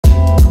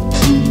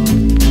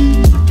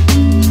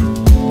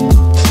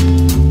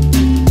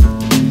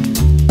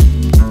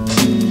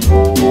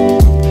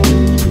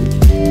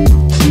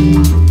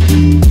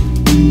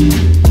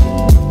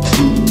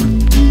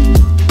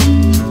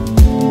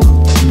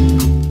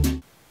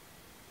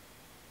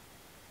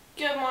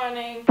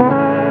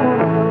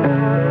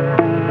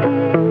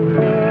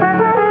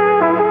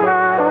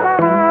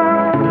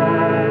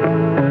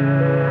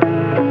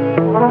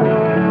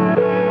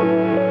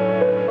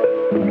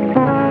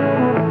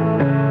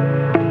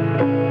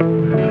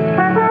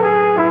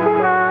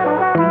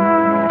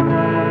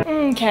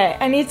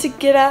Okay, I need to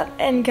get up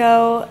and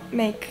go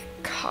make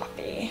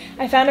coffee.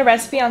 I found a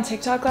recipe on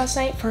TikTok last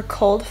night for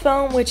cold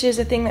foam, which is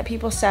a thing that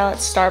people sell at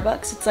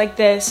Starbucks. It's like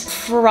this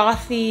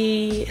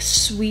frothy,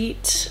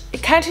 sweet,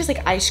 it kind of tastes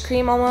like ice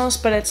cream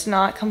almost, but it's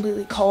not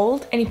completely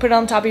cold. And you put it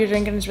on top of your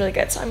drink and it's really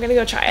good. So I'm gonna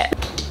go try it.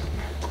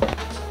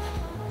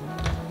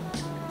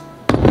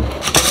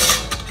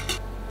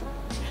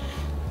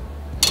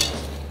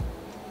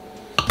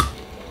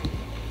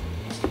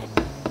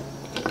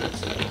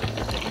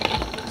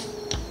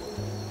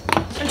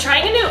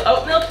 Trying a new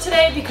oat milk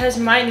today because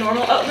my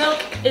normal oat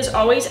milk is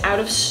always out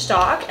of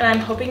stock, and I'm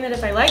hoping that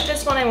if I like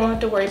this one I won't have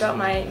to worry about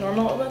my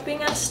normal oat milk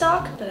being out of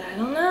stock, but I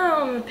don't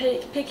know, I'm a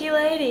picky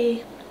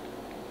lady.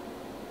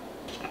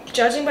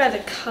 Judging by the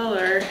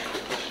color,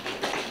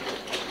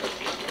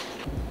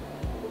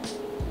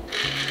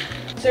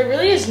 there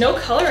really is no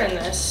color in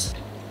this.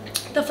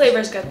 The flavor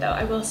is good though,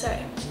 I will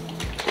say.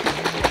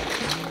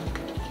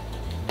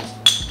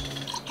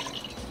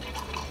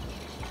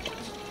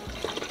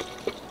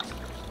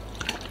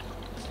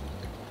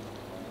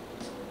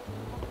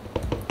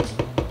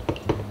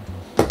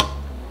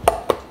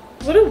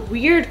 What a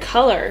weird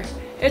color.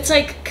 It's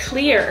like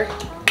clear.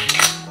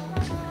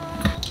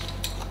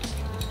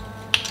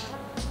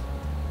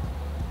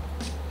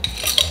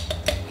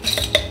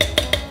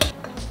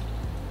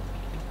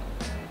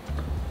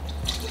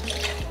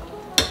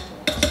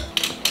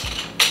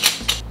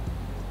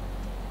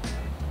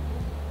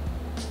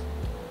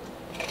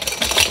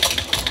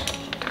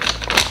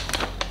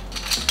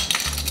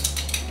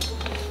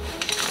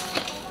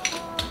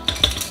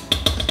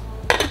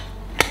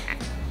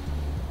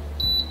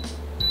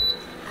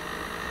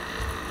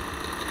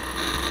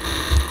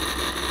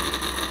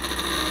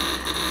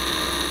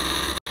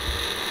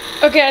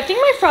 Okay, I think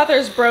my frother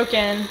is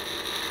broken.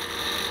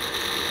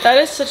 That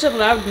is such a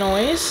loud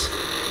noise.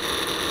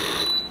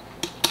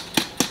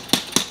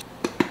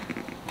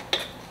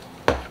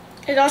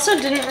 It also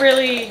didn't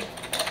really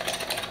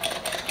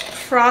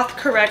froth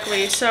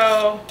correctly,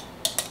 so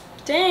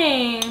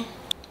dang.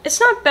 It's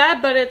not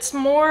bad, but it's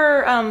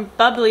more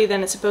bubbly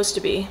than it's supposed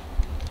to be.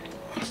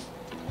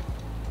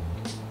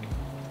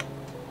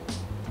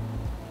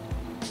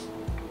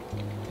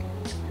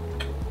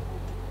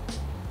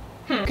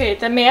 Okay,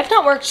 that may have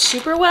not worked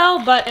super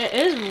well, but it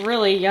is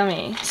really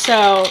yummy,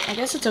 so I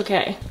guess it's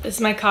okay. This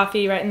is my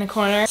coffee right in the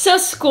corner. So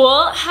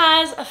school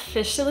has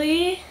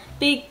officially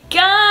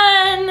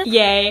begun!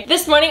 Yay.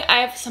 This morning I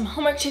have some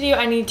homework to do.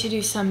 I need to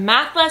do some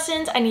math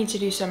lessons. I need to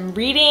do some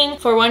reading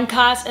for one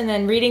class and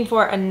then reading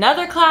for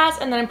another class,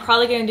 and then I'm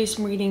probably gonna do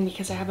some reading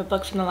because I have a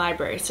book from the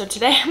library. So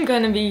today I'm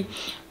gonna be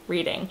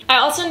reading. I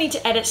also need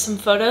to edit some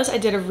photos. I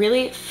did a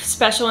really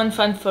special and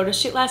fun photo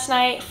shoot last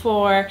night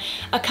for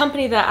a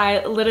company that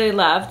I literally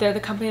love. They're the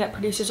company that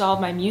produces all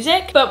of my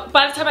music. But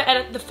by the time I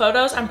edit the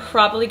photos, I'm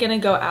probably gonna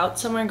go out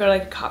somewhere and go to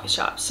like a coffee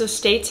shop. So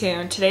stay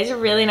tuned. Today's a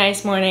really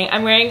nice morning.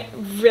 I'm wearing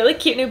really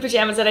cute new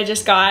pajamas that I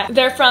just got.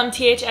 They're from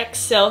THX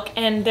Silk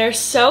and they're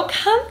so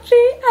comfy.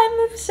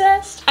 I'm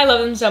obsessed. I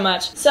love them so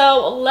much.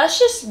 So let's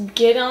just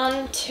get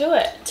on to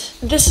it.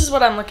 This is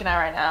what I'm looking at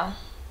right now.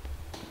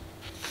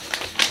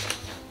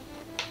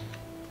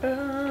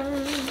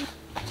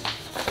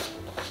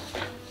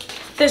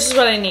 This is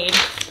what I need.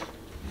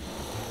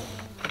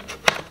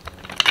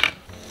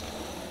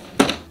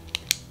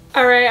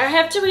 Alright, I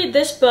have to read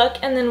this book,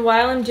 and then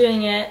while I'm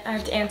doing it, I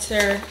have to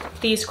answer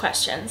these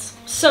questions.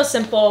 So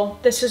simple.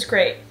 This is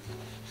great.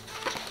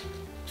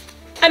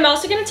 I'm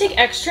also going to take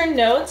extra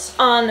notes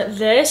on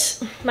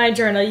this, my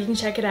journal. You can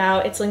check it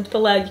out. It's linked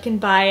below. You can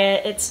buy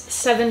it. It's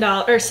 $7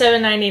 or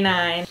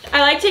 $7.99.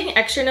 I like taking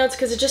extra notes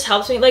because it just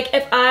helps me. Like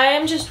if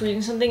I'm just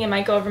reading something, it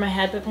might go over my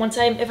head, but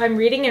if I'm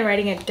reading and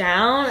writing it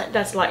down,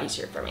 that's a lot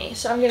easier for me.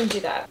 So I'm going to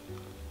do that.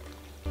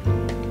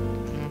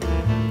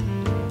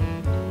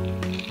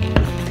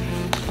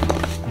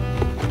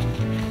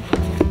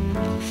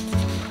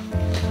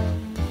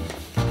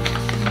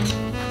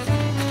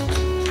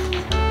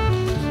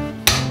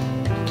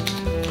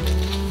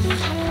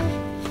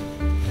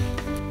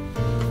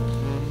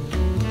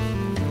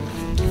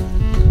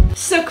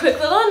 So quick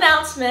little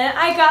announcement,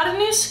 I got a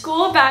new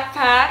school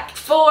backpack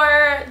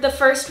for the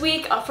first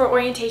week for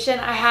orientation.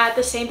 I had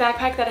the same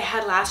backpack that I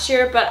had last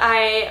year, but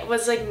I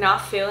was like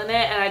not feeling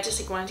it and I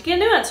just like wanted to get a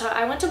new one. So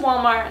I went to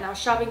Walmart and I was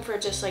shopping for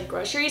just like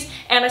groceries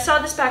and I saw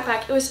this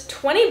backpack. It was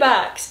 20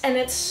 bucks and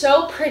it's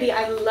so pretty.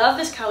 I love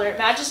this color. It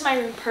matches my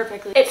room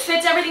perfectly. It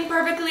fits everything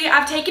perfectly.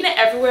 I've taken it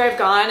everywhere I've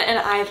gone and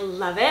I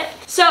love it.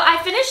 So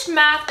I finished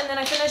math and then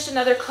I finished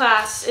another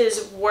class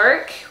is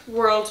work,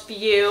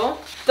 worldview.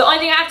 The only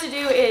thing I have to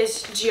do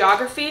is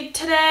geography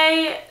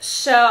today,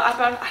 so I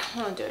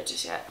don't want to do it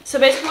just yet. So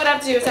basically what I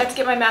have to do is I have to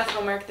get my math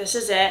homework. This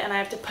is it, and I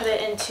have to put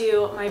it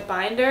into my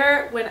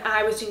binder. When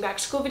I was doing back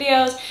to school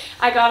videos,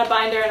 I got a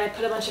binder and I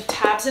put a bunch of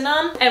tabs in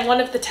them, and one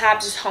of the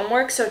tabs is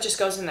homework, so it just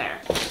goes in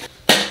there.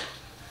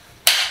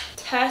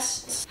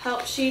 Tests,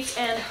 help sheets,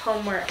 and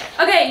homework.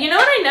 Okay, you know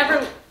what I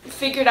never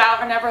figured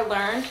out or never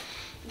learned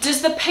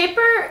Does the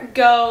paper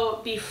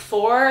go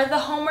before the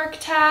homework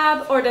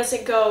tab or does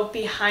it go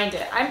behind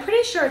it? I'm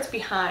pretty sure it's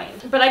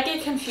behind, but I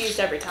get confused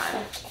every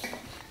time.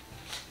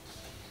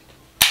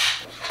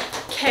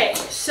 Okay,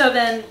 so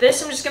then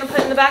this I'm just gonna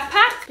put in the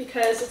backpack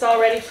because it's all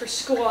ready for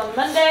school on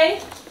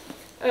Monday.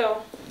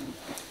 Oh,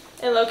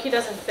 it low-key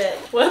doesn't fit.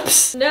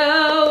 Whoops.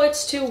 No,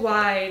 it's too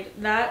wide.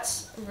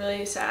 That's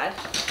really sad.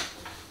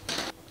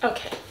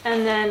 Okay,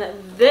 and then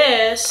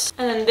this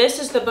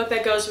is the book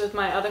that goes with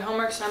my other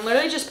homework. So I'm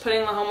literally just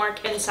putting the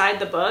homework inside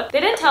the book.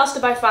 They didn't tell us to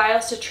buy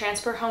files to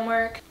transfer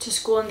homework to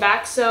school and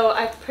back, so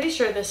I'm pretty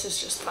sure this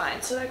is just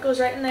fine. So that goes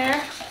right in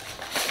there.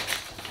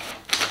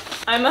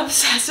 I'm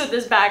obsessed with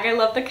this bag. I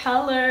love the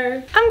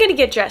color. I'm gonna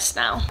get dressed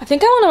now. I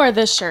think I wanna wear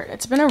this shirt.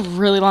 It's been a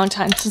really long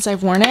time since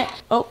I've worn it.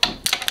 Oh.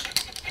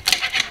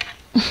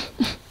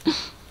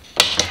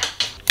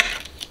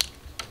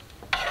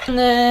 And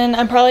then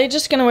I'm probably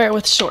just gonna wear it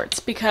with shorts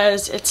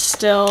because it's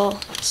still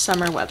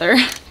summer weather.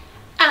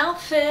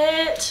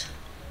 Outfit.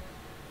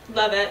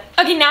 Love it.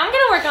 Okay, now I'm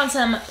gonna work on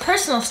some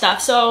personal stuff.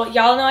 So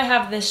y'all know I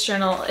have this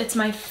journal. It's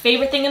my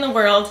favorite thing in the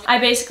world. I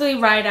basically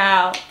write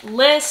out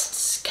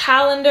lists,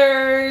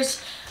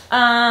 calendars,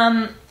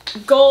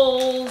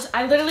 goals.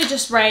 I literally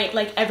just write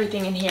like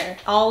everything in here,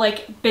 all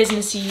like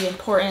businessy,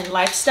 important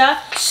life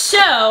stuff. So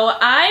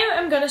I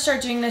am gonna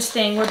start doing this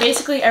thing where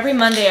basically every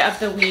Monday of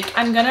the week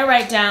I'm gonna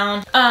write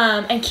down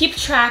and keep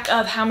track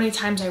of how many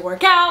times I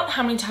work out,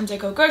 how many times I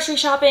go grocery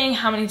shopping,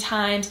 how many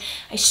times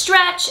I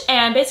stretch,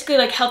 and basically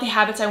like healthy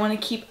habits I want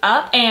to keep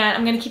up, and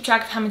I'm gonna keep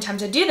track of how many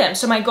times I do them.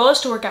 So my goal is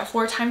to work out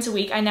 4 times a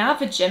week. I now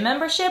have a gym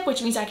membership,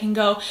 which means I can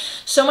go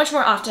so much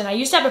more often. I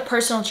used to have a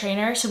personal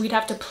trainer, so we'd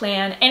have to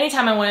plan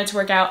anytime I wanted to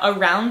work out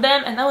around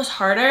them, and that was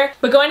harder.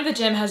 But going to the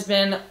gym has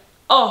been,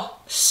 oh,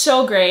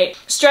 so great.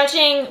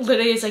 Stretching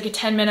literally is like a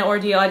 10-minute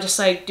ordeal. I just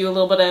like do a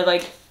little bit of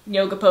like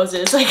yoga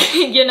poses, like,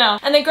 you know.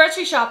 And then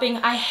grocery shopping,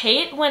 I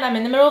hate when I'm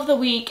in the middle of the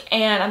week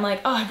and I'm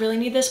like, oh, I really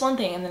need this one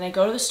thing, and then I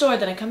go to the store,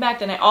 then I come back,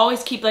 then I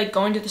always keep like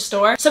going to the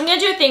store. So I'm gonna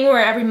do a thing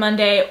where every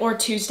Monday or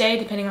Tuesday,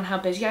 depending on how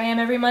busy I am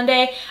every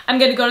Monday, I'm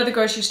gonna go to the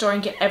grocery store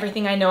and get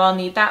everything I know I'll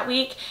need that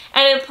week.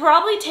 And it'll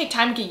probably take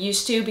time to get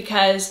used to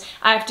because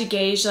I have to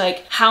gauge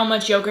like how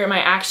much yogurt am I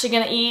actually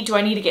gonna eat. Do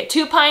I need to get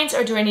 2 pints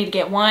or do I need to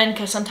get 1?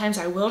 Because sometimes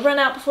I will run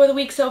out before the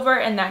week's over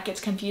and that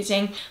gets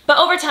confusing. But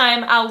over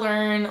time, I'll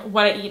learn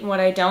what I eat and what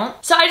I don't.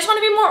 So I just want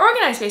to be more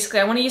organized basically.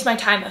 I want to use my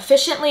time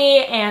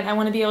efficiently, and I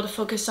want to be able to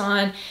focus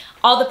on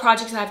all the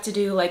projects I have to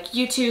do, like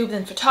YouTube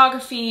and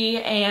photography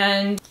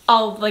and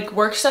all like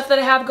work stuff that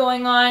I have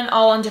going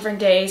on different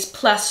days,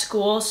 plus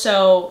school.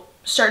 So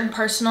certain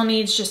personal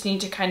needs just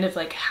need to kind of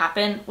like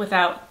happen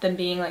without them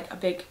being like a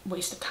big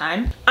waste of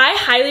time. I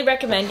highly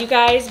recommend you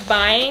guys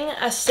buying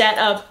a set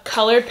of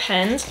colored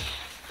pens.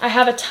 I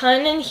have a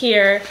ton in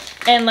here,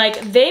 and like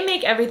they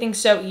make everything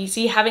so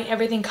easy. Having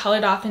everything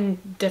colored off in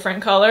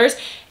different colors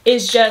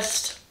is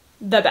just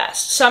the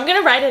best. So I'm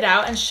gonna write it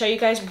out and show you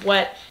guys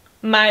what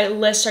my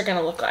lists are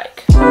gonna look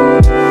like.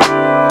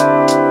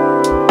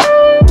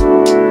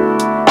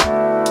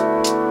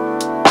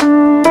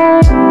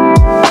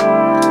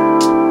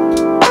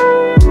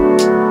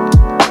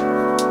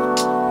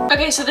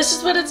 Okay, so this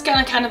is what it's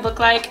gonna kind of look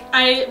like.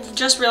 I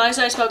just realized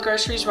I spelled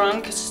groceries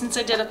wrong because since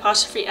I did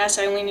apostrophe S,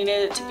 I only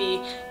needed it to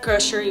be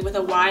grocery with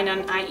a Y, not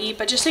an IE,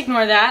 but just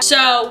ignore that.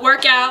 So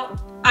workout,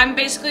 I'm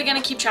basically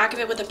gonna keep track of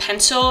it with a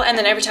pencil, and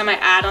then every time I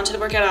add onto the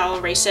workout, I'll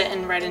erase it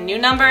and write a new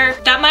number.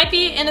 That might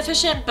be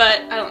inefficient,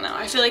 but I don't know.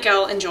 I feel like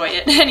I'll enjoy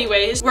it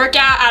anyways.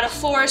 Workout out of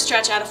 4,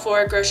 stretch out of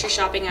 4, grocery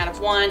shopping out of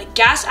 1,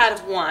 gas out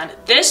of 1.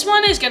 This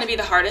one is gonna be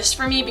the hardest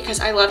for me because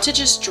I love to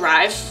just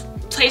drive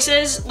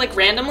places like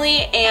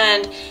randomly,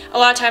 and a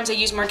lot of times I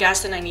use more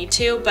gas than I need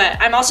to, but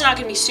I'm also not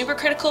gonna be super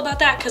critical about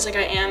that because like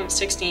I am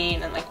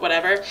 16 and like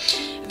whatever.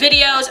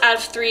 Videos out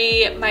of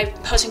 3. My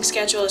posting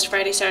schedule is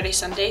Friday, Saturday,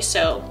 Sunday,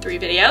 so 3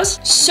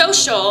 videos.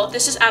 Social,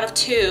 this is out of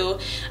 2.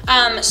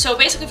 So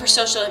basically for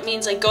social, it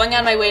means like going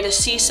on my way to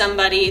see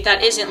somebody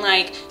that isn't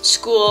like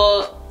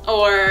school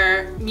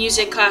or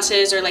music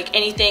classes or like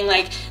anything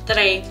like that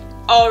I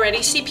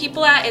already see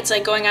people at. It's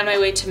like going on my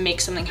way to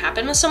make something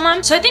happen with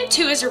someone. So I think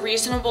 2 is a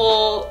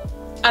reasonable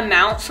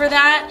amount for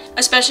that,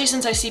 especially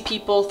since I see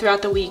people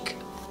throughout the week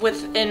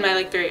within my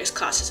like various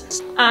classes and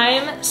stuff.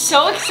 I'm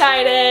so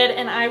excited,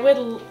 and I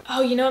would,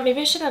 oh, you know what,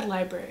 maybe I should add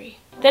library.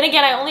 Then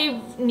again, I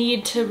only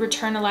need to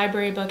return a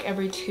library book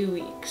every 2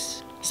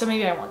 weeks, so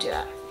maybe I won't do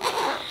that.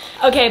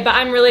 Okay, but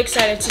I'm really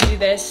excited to do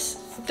this.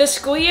 The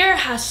school year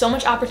has so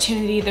much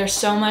opportunity. There's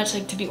so much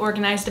like to be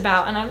organized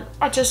about, and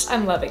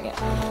I'm loving it.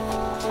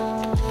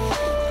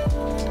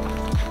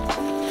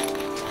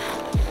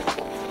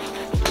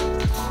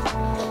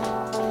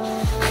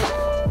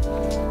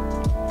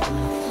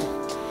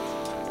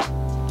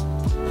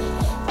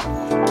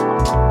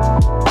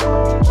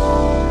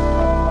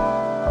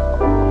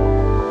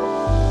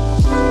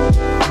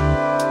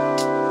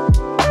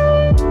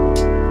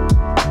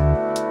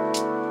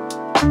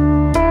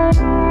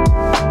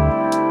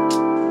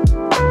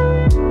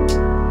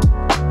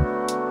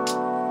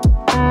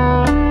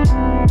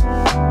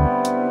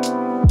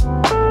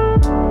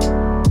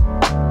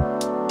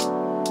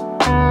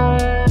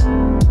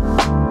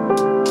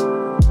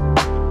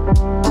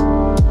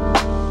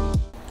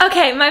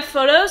 my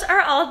photos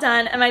are all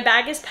done and my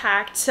bag is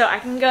packed, so I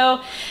can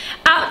go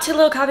out to a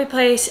little coffee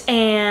place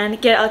and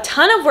get a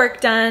ton of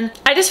work done.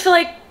 I just feel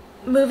like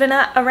moving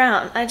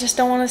around. I just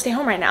don't want to stay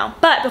home right now.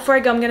 But before I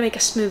go, I'm gonna make a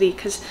smoothie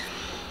because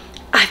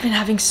I've been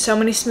having so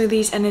many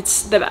smoothies and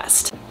it's the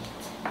best.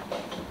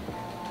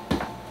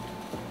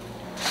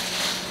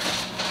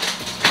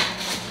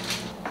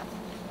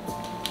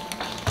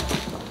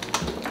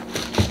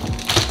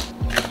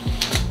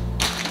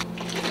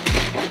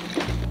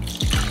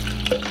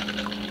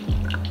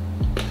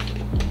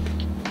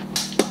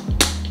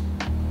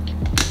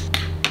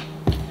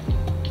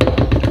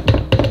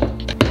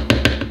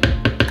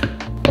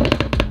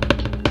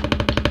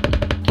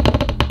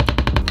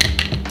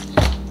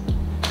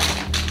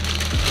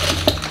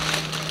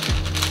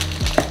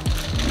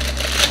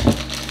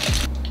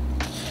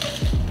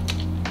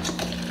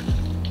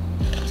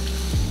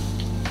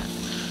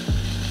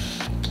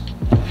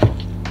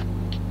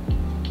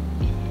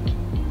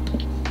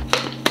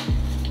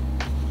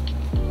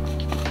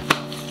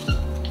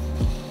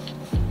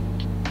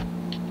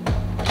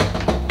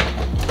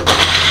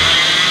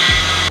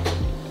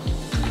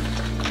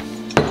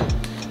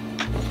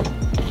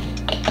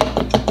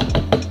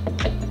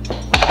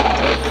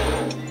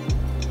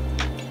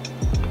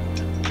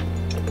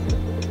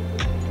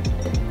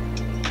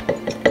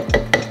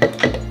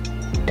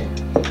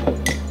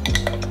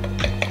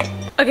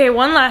 Okay,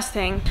 one last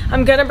thing.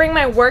 I'm gonna bring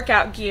my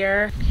workout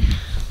gear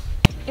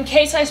in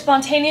case I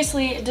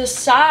spontaneously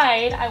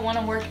decide I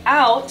wanna work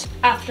out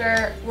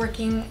after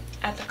working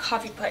at the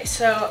coffee place.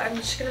 So I'm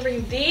just gonna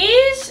bring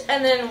these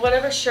and then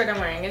whatever shirt I'm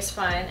wearing is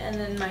fine, and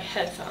then my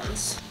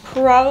headphones.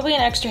 Probably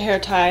an extra hair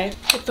tie.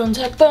 Headphones.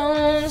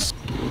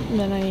 And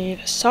then I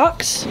need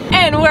socks.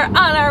 And we're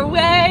on our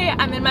way.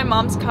 I'm in my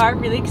mom's car.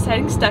 Really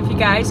exciting stuff, you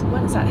guys.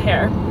 What is that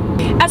hair?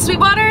 At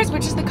Sweetwater's,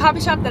 which is the coffee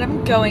shop that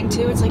I'm going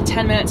to. It's like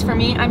 10 minutes for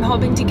me. I'm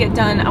hoping to get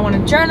done. I want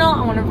to journal,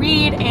 I want to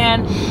read,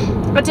 and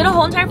I did a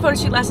whole entire photo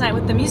shoot last night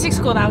with the music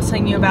school that I was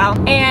telling you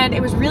about, and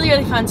it was really,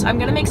 really fun. So I'm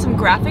gonna make some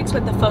graphics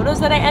with the photos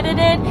that I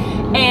edited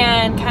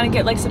and kind of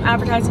get like some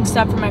advertising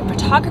stuff for my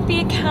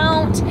photography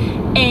account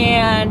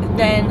and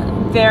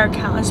then their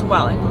account as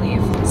well, I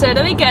believe. So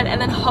it'll be good, and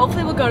then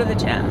hopefully we'll go to the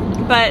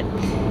gym. But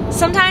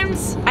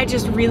sometimes I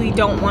just really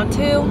don't want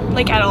to,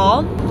 like at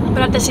all.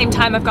 But at the same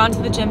time, I've gone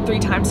to the gym 3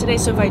 times today,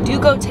 so if I do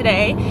go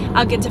today,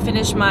 I'll get to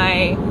finish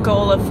my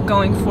goal of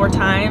going 4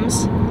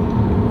 times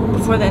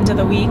before the end of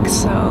the week,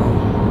 so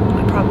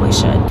I probably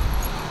should.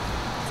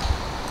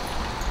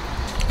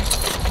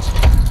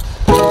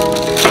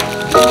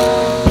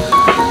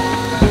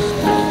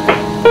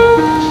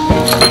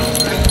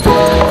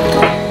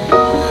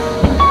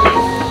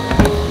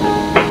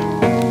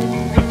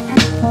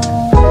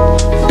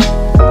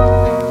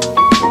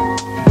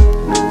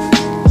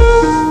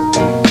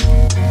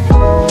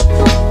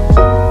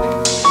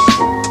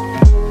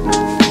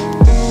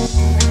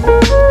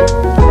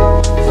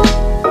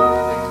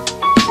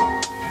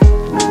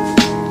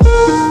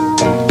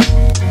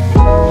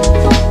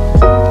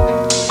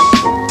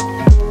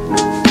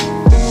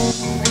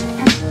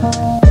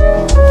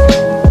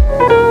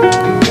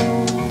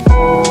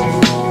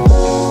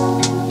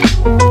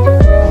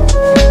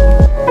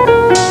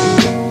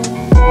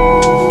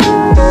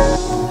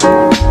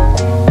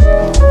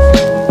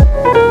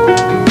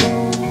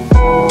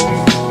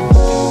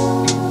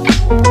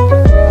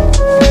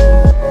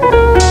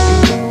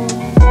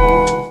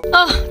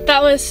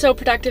 So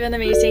productive and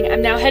amazing.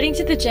 I'm now heading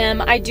to the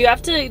gym. I do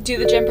have to do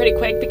the gym pretty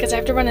quick because I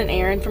have to run an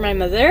errand for my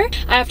mother.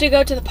 I have to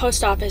go to the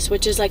post office,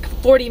 which is like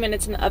 40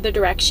 minutes in the other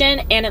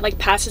direction, and it like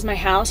passes my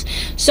house.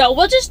 So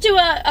we'll just do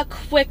a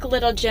quick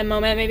little gym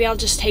moment. Maybe I'll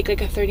just take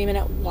like a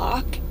 30-minute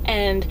walk,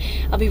 and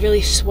I'll be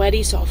really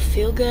sweaty, so I'll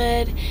feel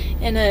good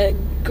in a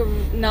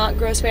not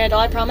gross way at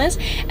all, I promise.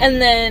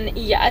 And then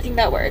yeah, I think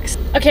that works.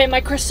 Okay, my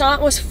croissant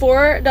was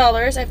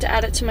 $4. I have to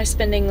add it to my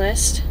spending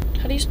list.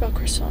 How do you spell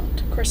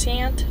croissant?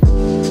 Croissant?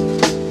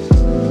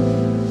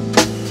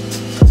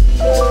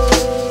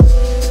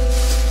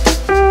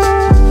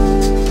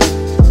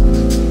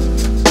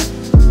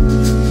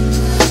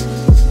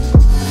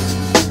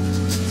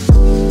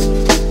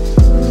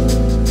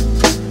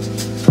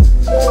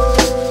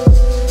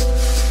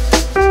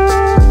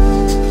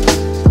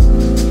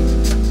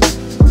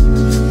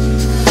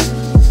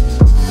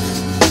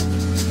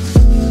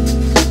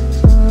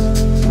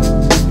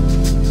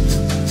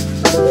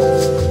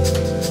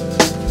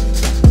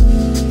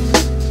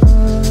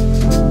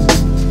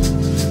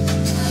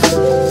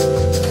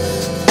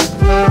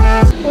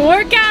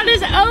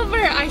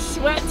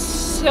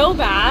 So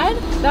bad.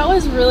 That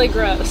was really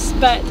gross,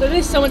 but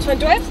literally so much fun.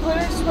 Do I have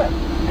literally sweat?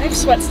 I have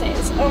sweat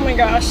stains. Oh my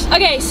gosh.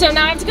 Okay, so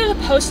now I have to go to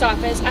the post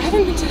office. I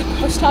haven't been to the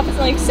post office in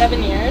like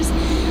 7 years,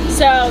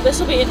 so this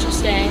will be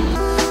interesting.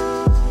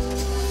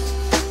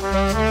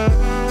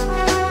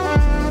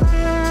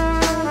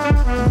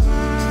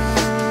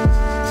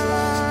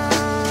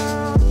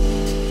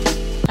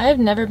 I have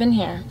never been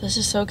here. This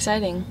is so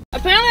exciting.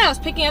 Apparently I was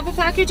picking up a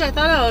package. I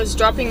thought I was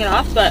dropping it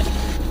off, but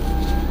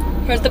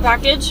here's the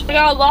package. I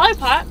got a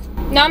lollipop.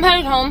 Now I'm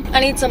headed home. I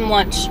need some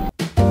lunch.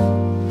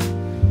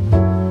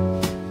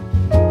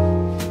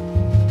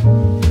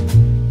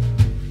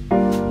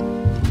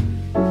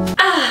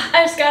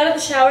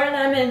 shower and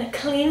I'm in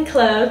clean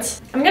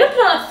clothes. I'm gonna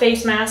put on a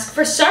face mask.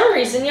 For some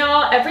reason,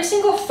 y'all, every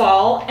single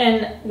fall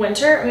and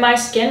winter, my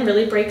skin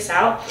really breaks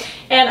out.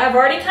 And I've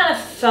already kind of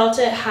felt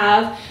it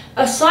have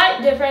a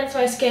slight difference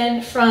in my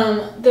skin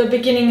from the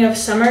beginning of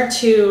summer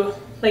to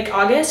like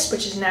August,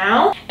 which is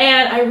now.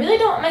 And I really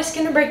don't want my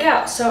skin to break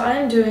out. So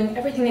I'm doing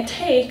everything it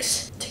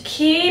takes to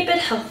keep it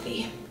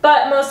healthy.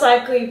 But most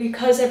likely,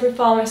 because every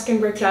fall my skin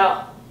breaks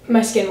out,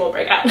 my skin will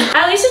break out.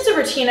 At least it's a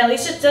routine. At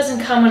least it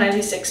doesn't come when I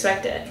least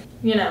expect it,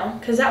 you know,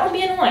 because that would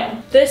be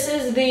annoying. This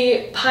is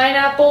the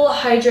Pineapple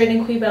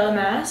Hydrating Quibella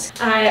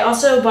Mask. I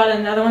also bought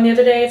another one the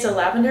other day. It's a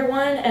lavender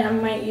one, and I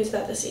might use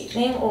that this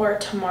evening or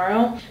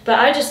tomorrow. But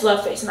I just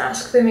love face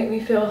masks. They make me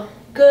feel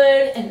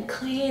good and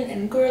clean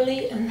and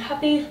girly and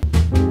happy.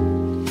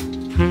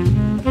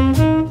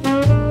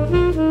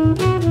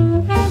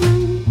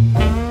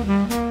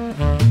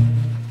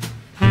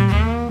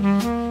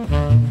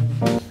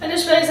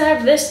 I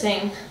have this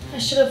thing. I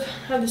should have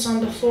had this on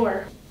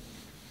before.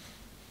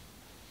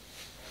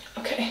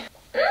 Okay.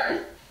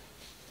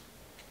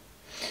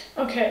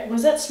 Okay,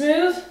 was that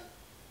smooth?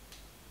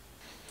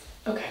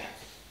 Okay.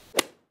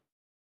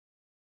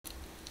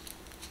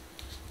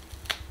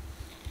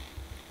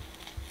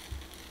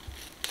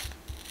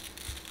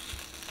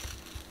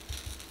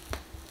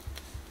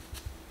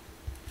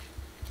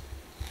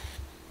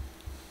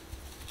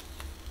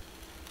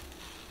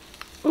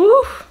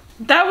 Ooh,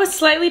 that was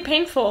slightly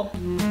painful.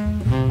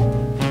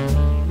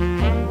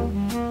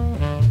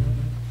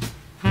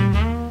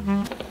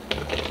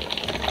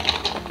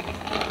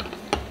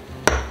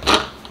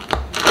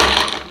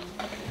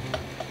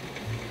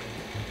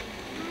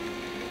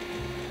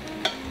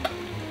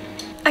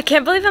 I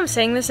can't believe I'm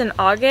saying this in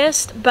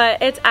August,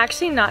 but it's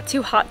actually not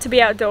too hot to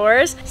be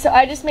outdoors. So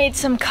I just made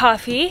some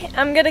coffee.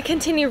 I'm gonna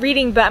continue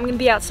reading, but I'm gonna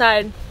be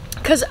outside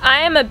because I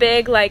am a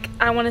big, like,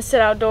 I want to sit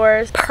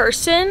outdoors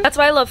person. That's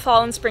why I love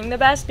fall and spring the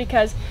best,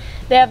 because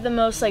they have the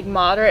most like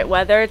moderate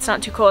weather. It's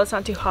not too cold, it's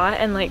not too hot,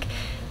 and like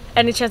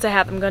any chance I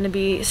have, I'm gonna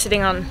be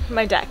sitting on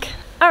my deck.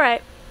 All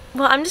right,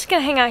 well, I'm just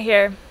gonna hang out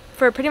here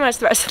for pretty much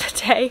the rest of the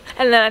day,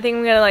 and then I think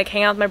I'm gonna like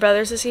hang out with my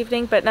brothers this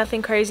evening, but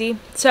nothing crazy.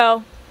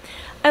 So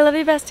I love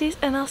you, besties,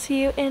 and I'll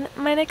see you in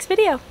my next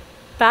video.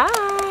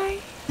 Bye!